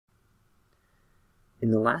In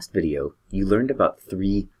the last video, you learned about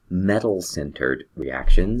three metal-centered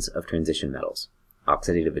reactions of transition metals: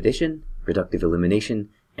 oxidative addition, reductive elimination,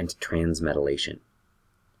 and transmetallation.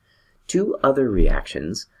 Two other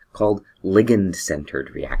reactions, called ligand-centered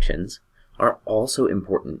reactions, are also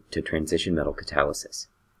important to transition metal catalysis.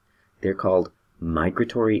 They're called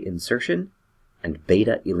migratory insertion and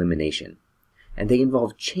beta-elimination, and they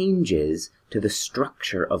involve changes to the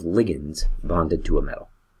structure of ligands bonded to a metal.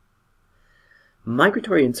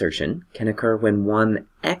 Migratory insertion can occur when one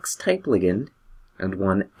X-type ligand and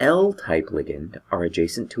one L-type ligand are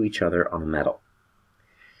adjacent to each other on a metal.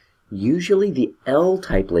 Usually the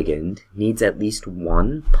L-type ligand needs at least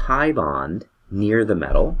one pi bond near the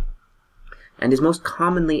metal and is most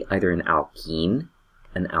commonly either an alkene,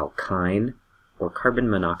 an alkyne, or carbon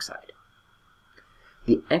monoxide.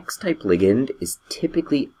 The X-type ligand is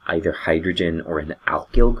typically either hydrogen or an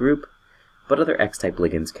alkyl group, but other X-type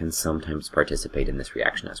ligands can sometimes participate in this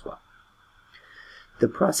reaction as well. The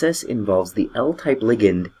process involves the L-type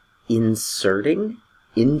ligand inserting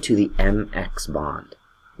into the MX bond,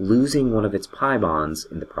 losing one of its pi bonds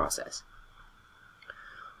in the process.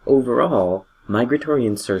 Overall, migratory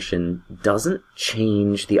insertion doesn't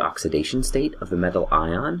change the oxidation state of the metal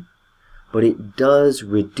ion, but it does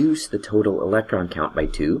reduce the total electron count by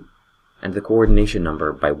 2 and the coordination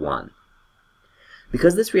number by 1.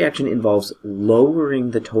 Because this reaction involves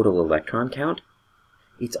lowering the total electron count,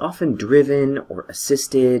 it's often driven or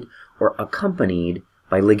assisted or accompanied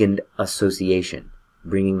by ligand association,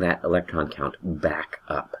 bringing that electron count back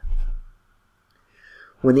up.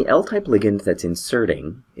 When the L-type ligand that's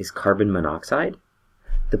inserting is carbon monoxide,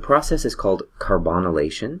 the process is called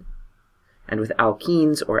carbonylation, and with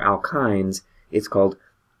alkenes or alkynes, it's called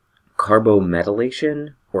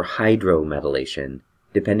carbometallation or hydrometallation,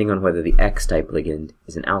 depending on whether the X-type ligand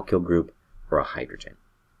is an alkyl group or a hydrogen.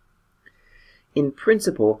 In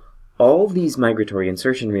principle, all these migratory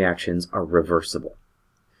insertion reactions are reversible,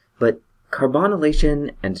 but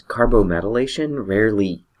carbonylation and carbometallation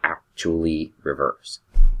rarely actually reverse.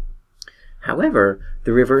 However,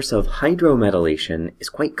 the reverse of hydrometallation is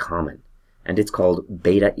quite common, and it's called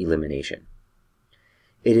beta-elimination.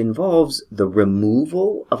 It involves the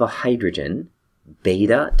removal of a hydrogen,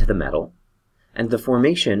 beta to the metal, and the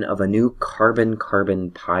formation of a new carbon-carbon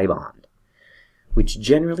pi bond, which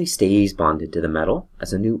generally stays bonded to the metal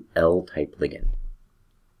as a new L-type ligand.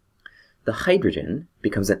 The hydrogen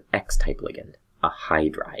becomes an X-type ligand, a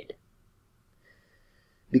hydride.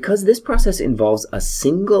 Because this process involves a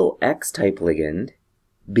single X-type ligand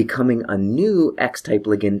becoming a new X-type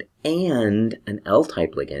ligand and an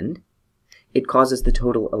L-type ligand, it causes the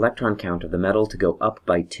total electron count of the metal to go up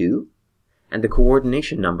by 2 and the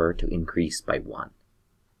coordination number to increase by 1.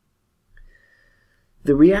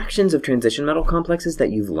 The reactions of transition metal complexes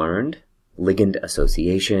that you've learned, ligand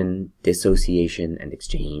association, dissociation, and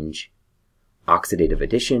exchange, oxidative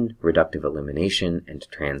addition, reductive elimination, and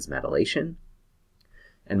transmetallation,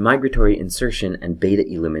 and migratory insertion and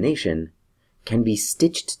beta-elimination, can be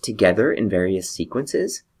stitched together in various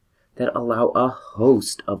sequences that allow a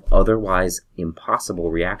host of otherwise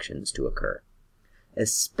impossible reactions to occur,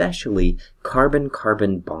 especially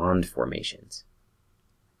carbon-carbon bond formations.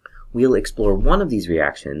 We'll explore one of these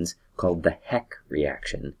reactions, called the Heck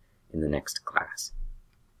reaction, in the next class.